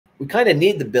we kind of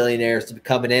need the billionaires to be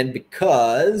coming in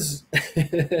because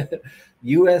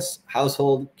U.S.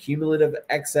 household cumulative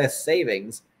excess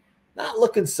savings not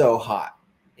looking so hot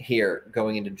here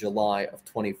going into July of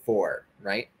 24,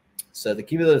 right? So the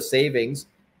cumulative savings,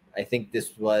 I think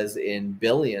this was in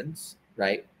billions,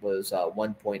 right? Was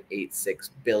 1.86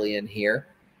 billion here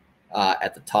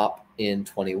at the top in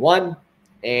 21,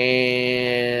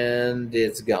 and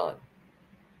it's gone,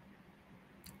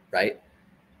 right?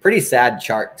 Pretty sad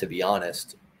chart, to be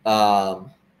honest.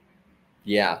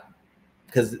 Yeah,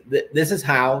 because this is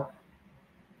how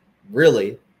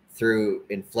really through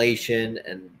inflation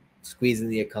and squeezing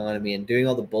the economy and doing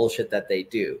all the bullshit that they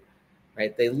do,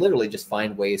 right? They literally just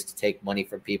find ways to take money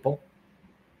from people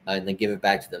and then give it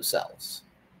back to themselves.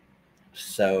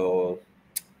 So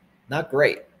not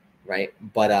great, right?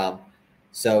 But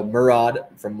so Murad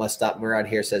from Must Stop Murad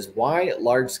here says, why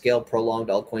large-scale prolonged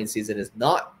altcoin season is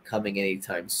not coming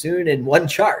anytime soon in one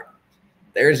chart?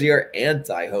 There's your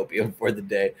anti-hopium for the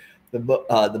day.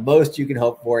 The most you can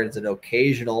hope for is an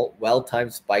occasional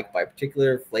well-timed spike by a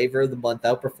particular flavor of the month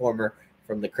outperformer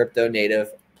from the crypto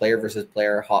native player versus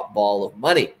player hot ball of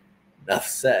money. Enough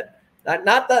said.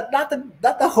 Not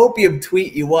the hopium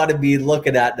tweet you want to be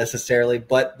looking at necessarily,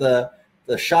 but the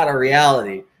shot of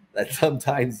reality that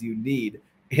sometimes you need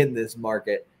in this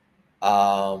market.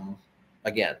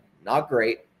 Again, not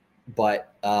great,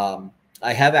 but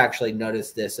I have actually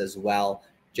noticed this as well,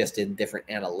 just in different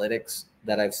analytics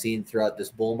that I've seen throughout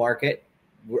this bull market.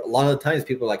 A lot of the times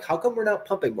people are like, how come we're not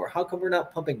pumping more? How come we're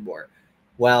not pumping more?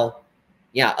 Well,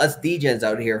 yeah, us degens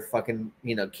out here fucking,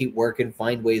 keep working,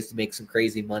 find ways to make some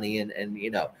crazy money and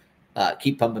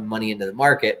keep pumping money into the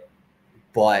market.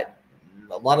 But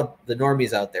a lot of the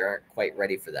normies out there aren't quite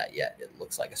ready for that yet, it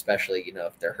looks like, especially,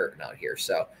 if they're hurting out here.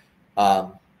 So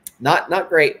not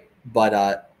great,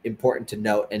 but important to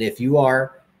note. And if you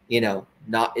are,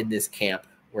 not in this camp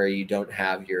where you don't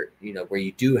have your, where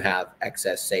you do have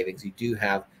excess savings, you do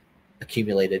have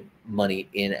accumulated money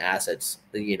in assets,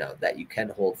 that you can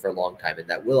hold for a long time and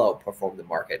that will outperform the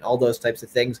market and all those types of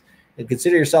things, and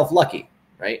consider yourself lucky,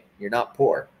 right? You're not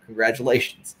poor.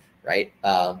 Congratulations, right?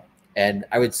 And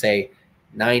I would say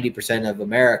 90% of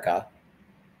America,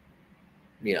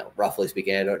 roughly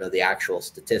speaking, I don't know the actual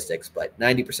statistics, but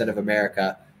 90% of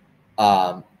America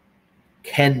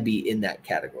can be in that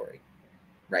category,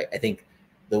 right? I think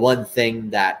the one thing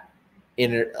that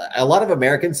in a lot of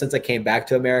Americans, since I came back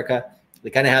to America, they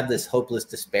kind of have this hopeless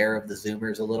despair of the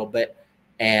Zoomers a little bit.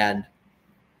 And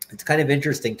it's kind of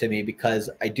interesting to me because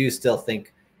I do still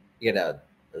think,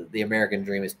 the American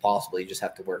dream is possible. You just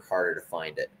have to work harder to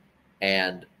find it.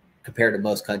 And compared to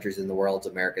most countries in the world,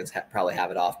 Americans probably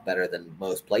have it off better than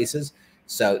most places.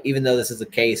 So even though this is the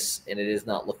case and it is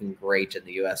not looking great, and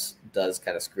the U.S. does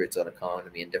kind of screw its own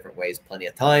economy in different ways plenty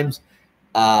of times,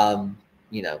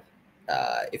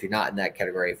 if you're not in that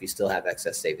category, if you still have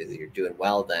excess savings and you're doing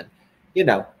well, then, you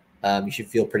should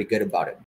feel pretty good about it.